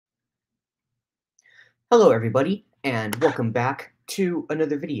Hello, everybody, and welcome back to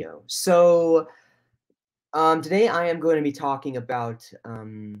another video. Today I am going to be talking about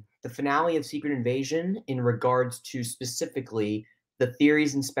the finale of Secret Invasion in regards to specifically the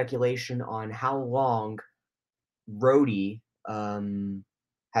theories and speculation on how long Rhodey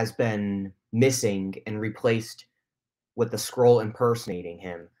has been missing and replaced with the Skrull impersonating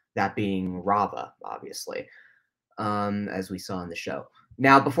him, that being Rava, obviously, as we saw in the show.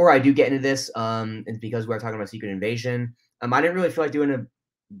 Now, before I do get into this, it's because we're talking about Secret Invasion. I didn't really feel like doing a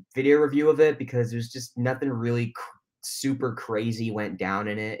video review of it because there's just nothing really super crazy went down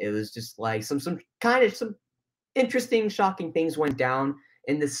in it. It was just like some interesting, shocking things went down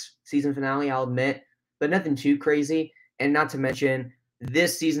in this season finale, I'll admit, but nothing too crazy. And not to mention,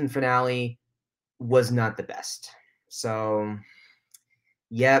 this season finale was not the best. So,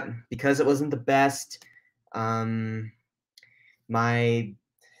 yep, because it wasn't the best, my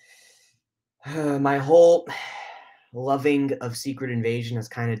whole loving of Secret Invasion has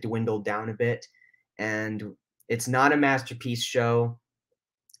kind of dwindled down a bit, and it's not a masterpiece show.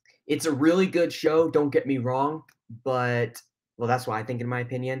 It's a really good show, don't get me wrong, but well, that's what I think in my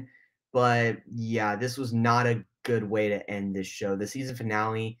opinion. But yeah, this was not a good way to end this show. The season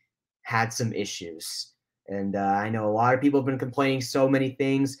finale had some issues, and I know a lot of people have been complaining so many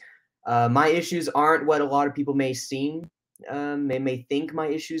things. My issues aren't what a lot of people may seem, may think my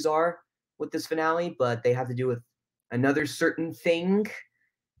issues are with this finale, but they have to do with another certain thing.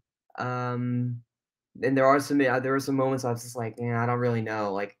 And there were some moments I was just like, yeah, I don't really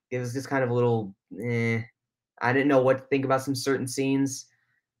know. Like it was just kind of a little, I didn't know what to think about some certain scenes.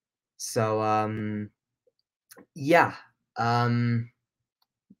 So yeah,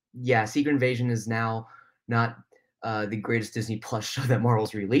 yeah, Secret Invasion is now not the greatest Disney Plus show that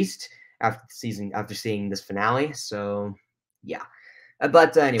Marvel's released after seeing this finale. So yeah.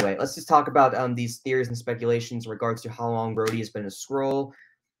 But anyway, let's just talk about these theories and speculations in regards to how long Rhodey has been a Skrull.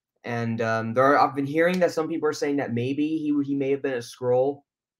 And I've been hearing that some people are saying that maybe he may have been a Skrull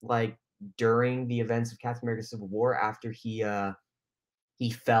like during the events of Captain America: Civil War after he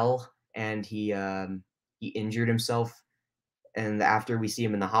fell and he injured himself, and after we see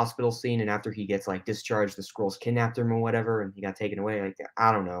him in the hospital scene and after he gets like discharged, the Skrulls kidnapped him or whatever, and he got taken away. Like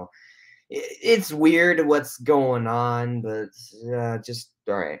I don't know. It's weird what's going on, but just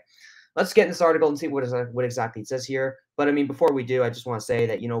all right. Let's get in this article and see what exactly it says here. But I mean, before we do, I just want to say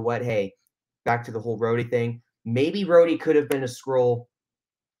that you know what? Hey, back to the whole Rhodey thing. Maybe Rhodey could have been a Skrull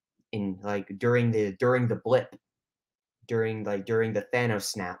in like during the blip, during the Thanos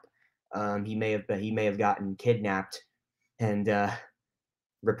snap. He may have gotten kidnapped and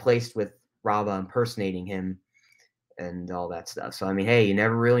replaced with Rava impersonating him and all that stuff. So I mean, hey, you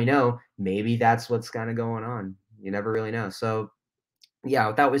never really know. Maybe that's what's kind of going on. You never really know. So yeah,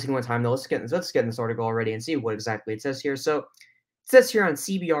 without wasting more time, though, let's get in this article already and see what exactly it says here. So it says here on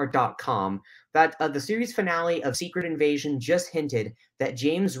CBR.com that the series finale of Secret Invasion just hinted that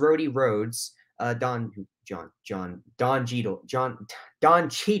James Rhodey Rhodes, Don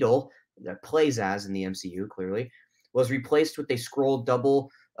Cheadle, that plays as in the MCU clearly, was replaced with a Skrull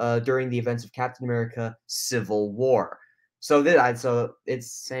double during the events of Captain America: Civil War. So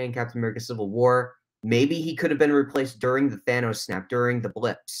it's saying Captain America: Civil War. Maybe he could have been replaced during the Thanos snap, during the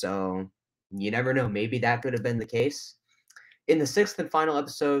blip. So you never know. Maybe that could have been the case. In the 6th and final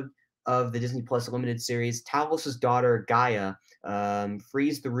episode of the Disney Plus limited series, Talos's daughter Gaia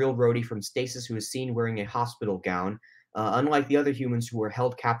frees the real Rhodey from stasis, who is seen wearing a hospital gown. Unlike the other humans who were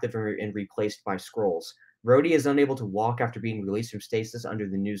held captive and replaced by Skrulls, Rhodey is unable to walk after being released from stasis under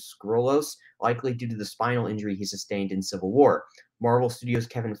the new Skrullos, likely due to the spinal injury he sustained in Civil War. Marvel Studios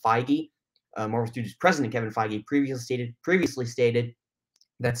president Kevin Feige previously stated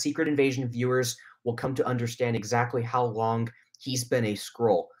that Secret Invasion viewers will come to understand exactly how long he's been a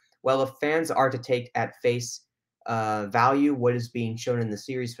Skrull. Well, if fans are to take at face value what is being shown in the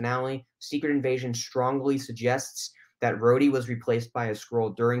series finale, Secret Invasion strongly suggests that Rhodey was replaced by a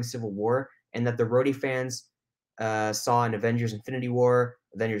Skrull during Civil War, and that the Rhodey fans saw in Avengers: Infinity War,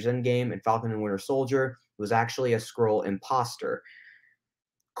 Avengers: Endgame, and Falcon and Winter Soldier was actually a Skrull imposter.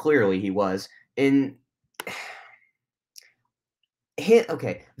 Clearly, he was.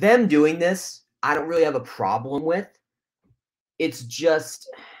 Okay, them doing this, I don't really have a problem with. It's just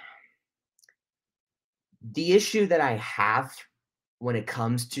the issue that I have when it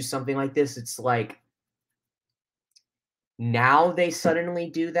comes to something like this. It's like now they suddenly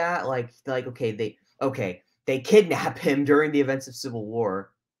do that. Like they kidnap him during the events of Civil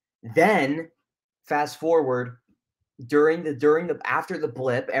War. Then fast forward after the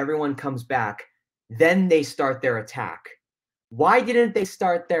blip, everyone comes back. Then they start their attack. Why didn't they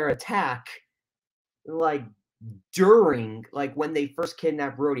start their attack like during, like when they first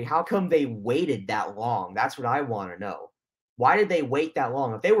kidnapped Rhodey, how come they waited that long? That's what I want to know. Why did they wait that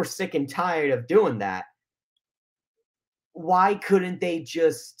long? If they were sick and tired of doing that, why couldn't they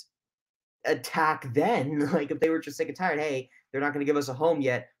just attack then? Like if they were just sick and tired, hey, they're not going to give us a home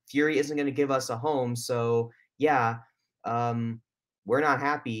yet. Fury isn't going to give us a home, so yeah, we're not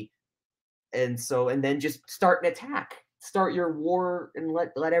happy. And then just start an attack, start your war, and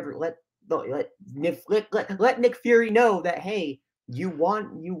let Nick Fury know that, hey, you want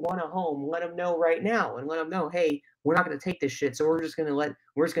a home. Let him know right now, and let him know, hey, we're not going to take this shit, so we're just going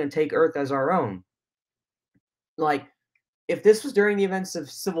to take Earth as our own. Like, if this was during the events of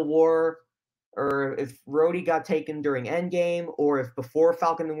Civil War, or if Rhodey got taken during Endgame, or if before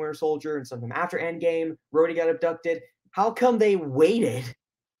Falcon and the Winter Soldier and sometime after Endgame, Rhodey got abducted, how come they waited?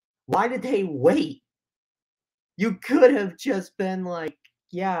 Why did they wait? You could have just been like,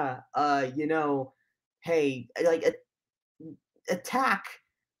 yeah, hey, like attack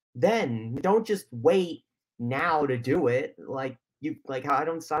then. Don't just wait now to do it. Like I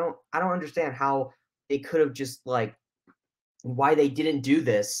don't understand how they could have just like, why they didn't do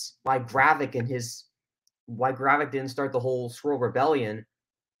this, why Gravik didn't start the whole Skrull rebellion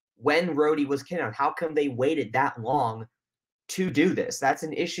when Rhodey was kidnapped. How come they waited that long to do this? That's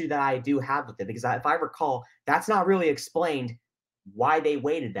an issue that I do have with it, because if I recall, that's not really explained why they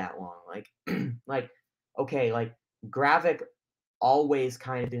waited that long. Like, okay, like Gravik always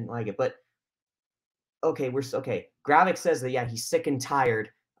kind of didn't like it, but okay, Gravik says that, yeah, he's sick and tired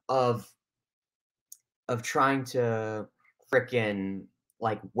of trying to frickin'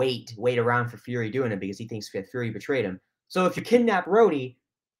 like wait around for Fury doing it, because he thinks Fury betrayed him. So if you kidnap Rhodey,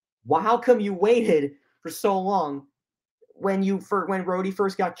 how come you waited for so long when Rhodey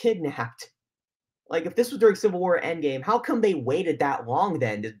first got kidnapped? Like, if this was during Civil War Endgame, how come they waited that long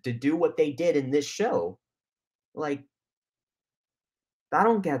then to do what they did in this show? Like, I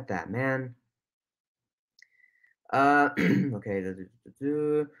don't get that, man. Okay.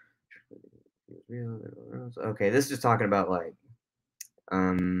 Okay, this is just talking about like, all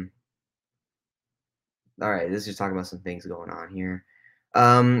right, this is just talking about some things going on here.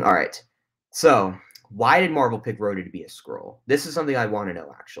 All right. So, why did Marvel pick Rhodey to be a Skrull? This is something I want to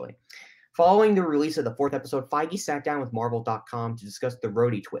know, actually. Following the release of the 4th episode, Feige sat down with Marvel.com to discuss the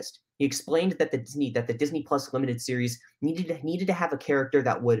Rhodey twist. He explained that the Disney Plus limited series needed to have a character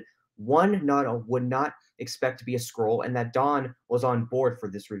that would not expect to be a Skrull, and that Dawn was on board for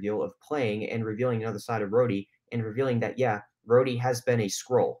this reveal of playing and revealing another side of Rhodey, and revealing that, yeah, Rhodey has been a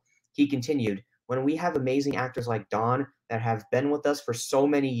Skrull. He continued, when we have amazing actors like Dawn that have been with us for so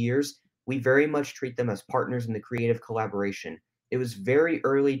many years, we very much treat them as partners in the creative collaboration. It was very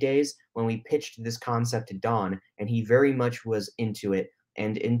early days when we pitched this concept to Dawn, and he very much was into it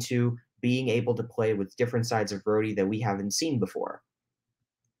and into being able to play with different sides of Rhodey that we haven't seen before.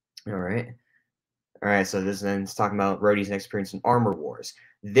 All right. So this then is talking about Rhodey's experience in Armor Wars.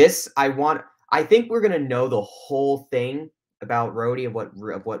 I think we're gonna know the whole thing about Rhodey,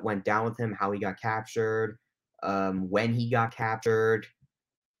 of what went down with him, how he got captured, when he got captured,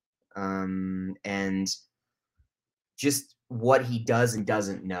 and just what he does and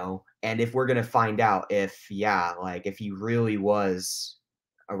doesn't know, and if we're gonna find out if he really was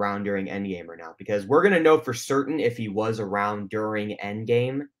around during Endgame or not, because we're gonna know for certain if he was around during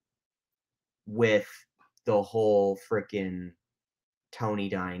Endgame with the whole frickin' Tony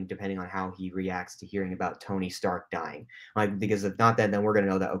dying, depending on how he reacts to hearing about Tony Stark dying. Like, because if not, then we're gonna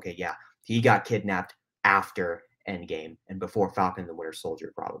know that, okay, yeah, he got kidnapped after Endgame and before Falcon the Winter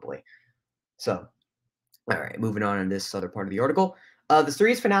Soldier, probably. So, all right, moving on in this other part of the article. The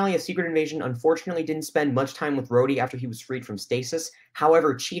series finale of Secret Invasion unfortunately didn't spend much time with Rhodey after he was freed from stasis.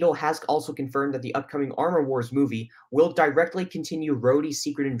 However, Cheadle has also confirmed that the upcoming Armor Wars movie will directly continue Rhodey's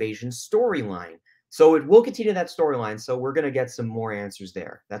Secret Invasion storyline. So it will continue that storyline, so we're going to get some more answers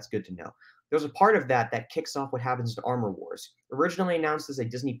there. That's good to know. There's a part of that kicks off what happens in Armor Wars. Originally announced as a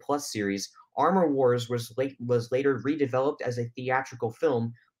Disney Plus series, Armor Wars was later redeveloped as a theatrical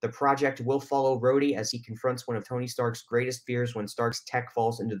film. The project will follow Rhodey as he confronts one of Tony Stark's greatest fears when Stark's tech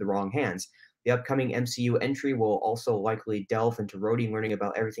falls into the wrong hands. The upcoming MCU entry will also likely delve into Rhodey learning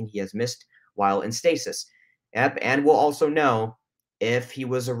about everything he has missed while in stasis. Yep, and we'll also know if he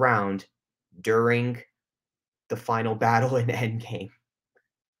was around during the final battle in Endgame,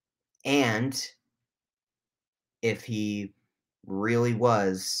 and if he really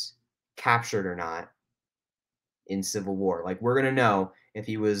was captured or not in Civil War. Like, we're gonna know if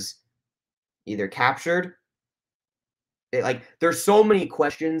he was either captured. There's so many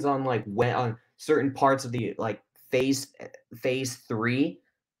questions on on certain parts of the phase 3,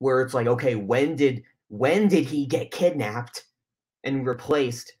 where it's like, okay, when did when did he get kidnapped and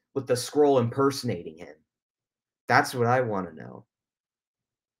replaced with the Skrull impersonating him? That's what I want to know.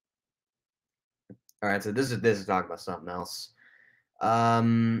 All right, so this is talking about something else. All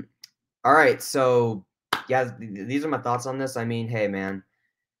right, so yeah, these are my thoughts on this. I mean, hey, man,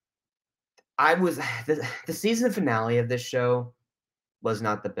 I was the season finale of this show was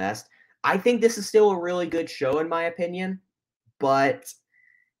not the best. I think this is still a really good show in my opinion, but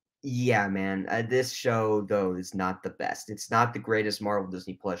yeah, man, this show though is not the best. It's not the greatest Marvel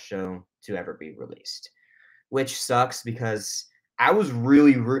Disney Plus show to ever be released, which sucks because I was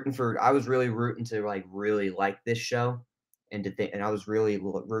really rooting to like really like this show and I was really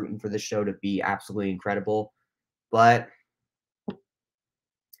rooting for this show to be absolutely incredible, but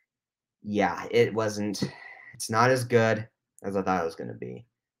yeah, it's not as good as I thought it was going to be.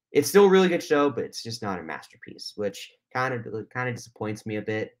 It's still a really good show, but it's just not a masterpiece, which kind of disappoints me a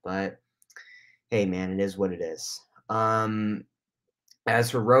bit, but hey man, it is what it is.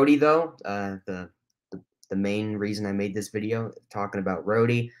 As for Rhodey though, the main reason I made this video talking about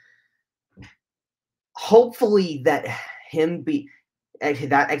Rhodey, hopefully that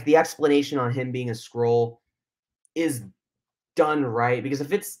the explanation on him being a Skrull is done right, because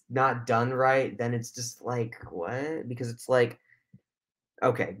if it's not done right, then it's just like, what? Because it's like,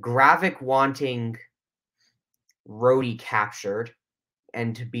 okay, Gravik wanting Rhodey captured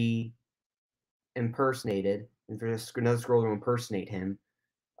and to be impersonated, and for another Skrull to impersonate him,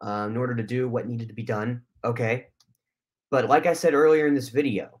 in order to do what needed to be done. Okay. But like I said earlier in this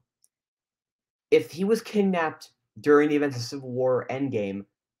video, if he was kidnapped during the events of Civil War Endgame,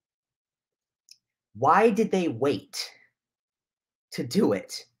 why did they wait to do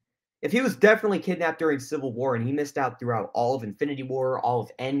it? If he was definitely kidnapped during Civil War and he missed out throughout all of Infinity War, all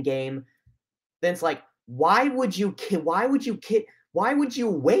of Endgame, then it's like, why would you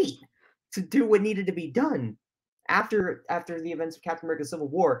wait to do what needed to be done? After the events of Captain America Civil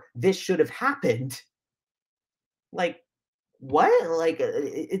War, this should have happened. Like, what? Like,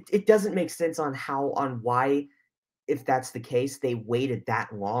 it doesn't make sense on why, if that's the case, they waited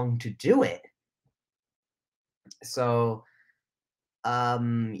that long to do it. So,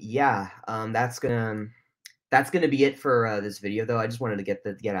 yeah, that's gonna be it for this video, though. I just wanted to get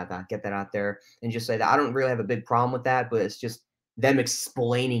that out there and just say that I don't really have a big problem with that, but it's just them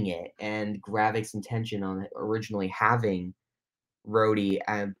explaining it and Gravik's intention on originally having Rhodey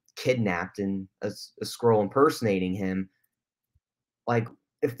kidnapped and a Skrull impersonating him. Like,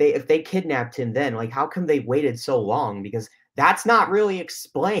 if they kidnapped him, then like, how come they waited so long? Because that's not really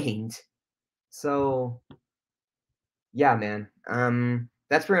explained. So yeah, man.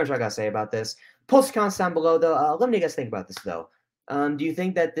 That's pretty much what I gotta say about this. Post comments down below, though. Let me know what you guys think about this, though. Do you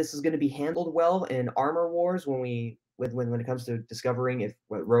think that this is going to be handled well in Armor Wars when it comes to discovering if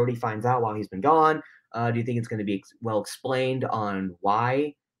what Rhodey finds out while he's been gone? Do you think it's going to be well explained on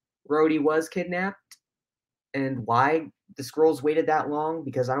why Rhodey was kidnapped and why the Skrulls waited that long?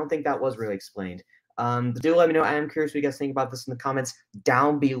 Because I don't think that was really explained. Do let me know. I am curious what you guys think about this in the comments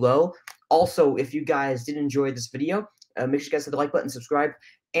down below. Also, if you guys did enjoy this video, make sure you guys hit the like button, subscribe,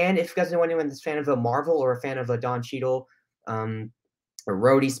 and if you guys know anyone that's a fan of Marvel or a fan of Don Cheadle, or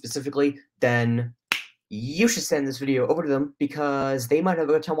Rhodey specifically, then you should send this video over to them because they might have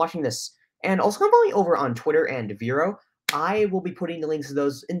a good time watching this. And also, follow me over on Twitter and Vero. I will be putting the links to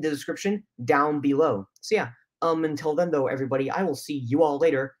those in the description down below. So yeah, until then, though, everybody, I will see you all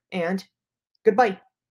later, and goodbye.